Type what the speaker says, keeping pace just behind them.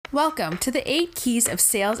Welcome to the 8 Keys of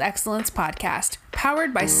Sales Excellence podcast,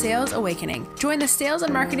 powered by Sales Awakening. Join the sales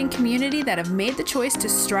and marketing community that have made the choice to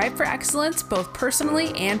strive for excellence both personally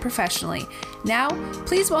and professionally. Now,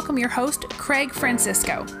 please welcome your host, Craig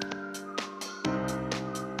Francisco.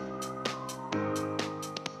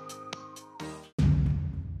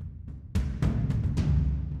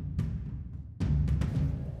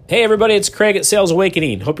 Hey everybody, it's Craig at Sales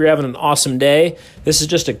Awakening. Hope you're having an awesome day. This is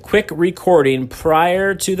just a quick recording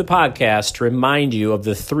prior to the podcast to remind you of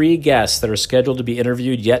the 3 guests that are scheduled to be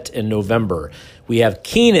interviewed yet in November. We have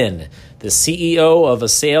Keenan, the CEO of A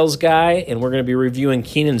Sales Guy, and we're going to be reviewing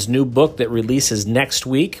Keenan's new book that releases next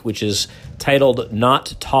week, which is titled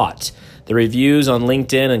Not Taught. The reviews on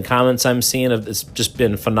LinkedIn and comments I'm seeing have just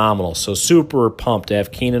been phenomenal. So super pumped to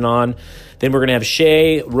have Keenan on. Then we're going to have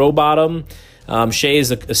Shay Rowbottom. Shay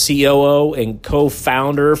is a COO and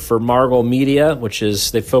co-founder for Margle Media, which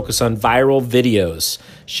is, they focus on viral videos.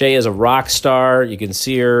 Shay is a rock star. You can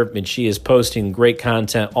see her, and she is posting great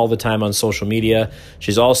content all the time on social media.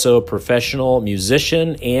 She's also a professional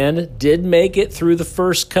musician and did make it through the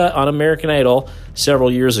first cut on American Idol several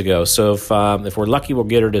years ago. So if we're lucky, we'll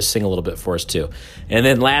get her to sing a little bit for us too. And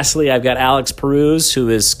then lastly, I've got Alex Peruz, who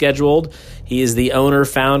is scheduled. He is the owner,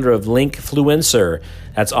 founder of Linkfluencer.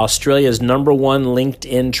 That's Australia's #1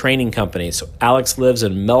 LinkedIn training company. So Alex lives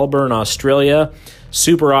in Melbourne, Australia.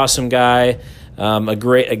 Super awesome guy.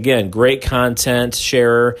 Great content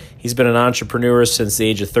sharer. He's been an entrepreneur since the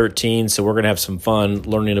age of 13, so we're going to have some fun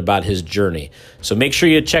learning about his journey. So make sure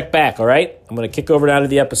you check back, all right? I'm going to kick over now to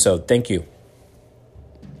the episode. Thank you.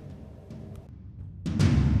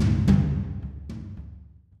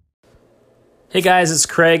 Hey guys, it's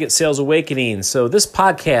Craig at Sales Awakening. So this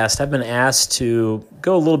podcast, I've been asked to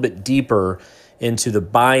go a little bit deeper into the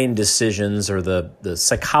buying decisions or the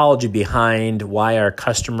psychology behind why our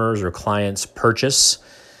customers or clients purchase.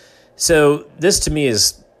 So this to me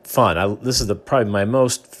is fun. This is probably my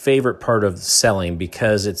most favorite part of selling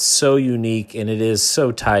because it's so unique and it is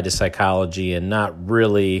so tied to psychology and not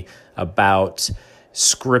really about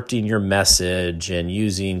scripting your message and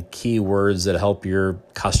using keywords that help your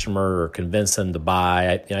customer or convince them to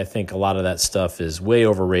buy. I think a lot of that stuff is way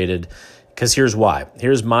overrated because here's why.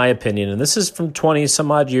 Here's my opinion, and this is from 20 some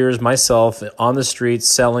odd years myself on the streets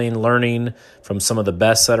selling, learning from some of the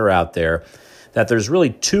best that are out there, that there's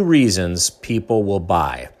really 2 reasons people will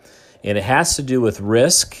buy. And it has to do with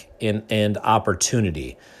risk and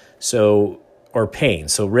opportunity. Or pain.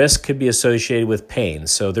 So risk could be associated with pain.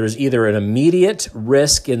 So there's either an immediate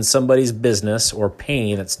risk in somebody's business or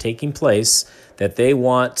pain that's taking place that they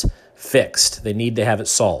want fixed. They need to have it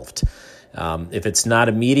solved. If it's not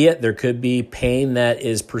immediate, there could be pain that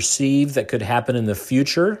is perceived that could happen in the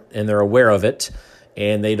future, and they're aware of it,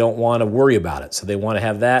 and they don't want to worry about it. So they want to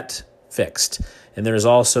have that fixed. And there's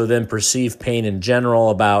also then perceived pain in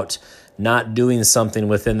general about not doing something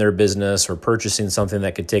within their business or purchasing something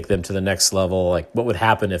that could take them to the next level. Like what would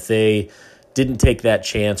happen if they didn't take that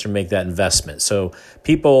chance or make that investment? So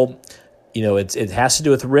people, it has to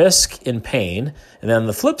do with risk and pain. And then on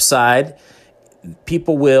the flip side,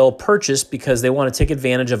 people will purchase because they want to take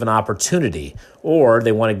advantage of an opportunity or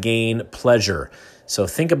they want to gain pleasure. So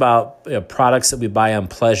think about products that we buy on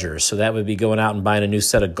pleasure. So that would be going out and buying a new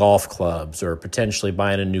set of golf clubs or potentially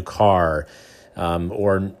buying a new car.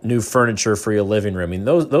 Or new furniture for your living room. I mean,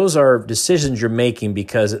 those are decisions you're making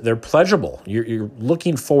because they're pleasurable. You're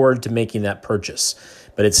looking forward to making that purchase,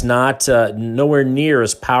 but it's not nowhere near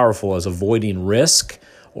as powerful as avoiding risk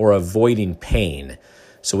or avoiding pain.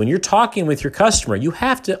 So when you're talking with your customer, you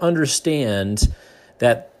have to understand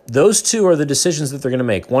that those 2 are the decisions that they're going to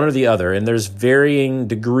make, one or the other, and there's varying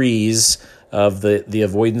degrees of the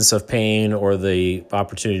avoidance of pain or the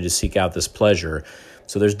opportunity to seek out this pleasure.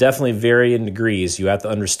 So there's definitely varying degrees. You have to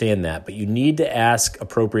understand that. But you need to ask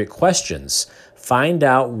appropriate questions. Find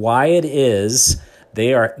out why it is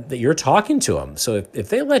that you're talking to them. So if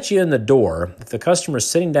they let you in the door, if the customer's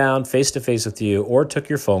sitting down face-to-face with you or took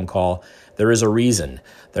your phone call, there is a reason.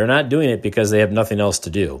 They're not doing it because they have nothing else to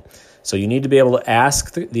do. So you need to be able to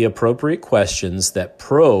ask the appropriate questions that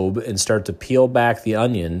probe and start to peel back the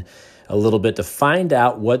onion a little bit to find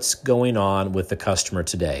out what's going on with the customer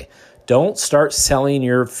today. Don't start selling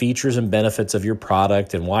your features and benefits of your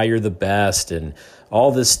product and why you're the best and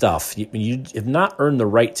all this stuff. You have not earned the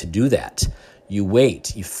right to do that. You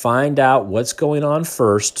wait. You find out what's going on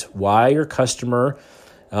first, why your customer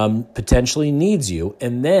potentially needs you.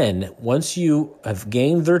 And then once you have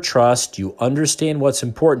gained their trust, you understand what's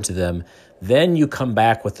important to them, then you come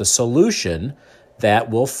back with a solution that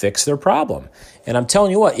will fix their problem. And I'm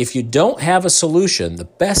telling you what, if you don't have a solution, the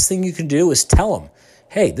best thing you can do is tell them,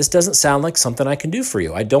 hey, this doesn't sound like something I can do for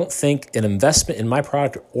you. I don't think an investment in my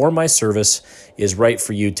product or my service is right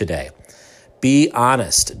for you today. Be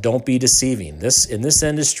honest. Don't be deceiving. In this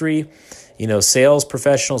industry, sales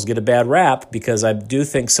professionals get a bad rap because I do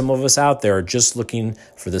think some of us out there are just looking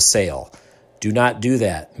for the sale. Do not do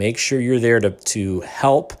that. Make sure you're there to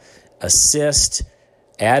help, assist,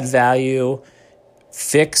 add value,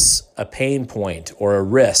 fix a pain point or a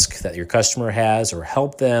risk that your customer has, or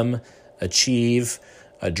help them achieve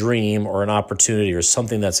a dream or an opportunity or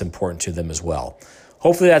something that's important to them as well.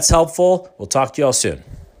 Hopefully that's helpful. We'll talk to you all soon.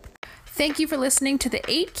 Thank you for listening to the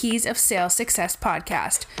 8 Keys of Sales Success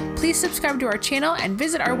podcast. Please subscribe to our channel and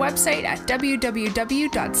visit our website at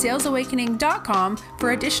www.salesawakening.com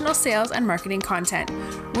for additional sales and marketing content.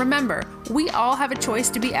 Remember, we all have a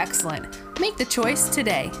choice to be excellent. Make the choice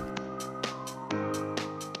today.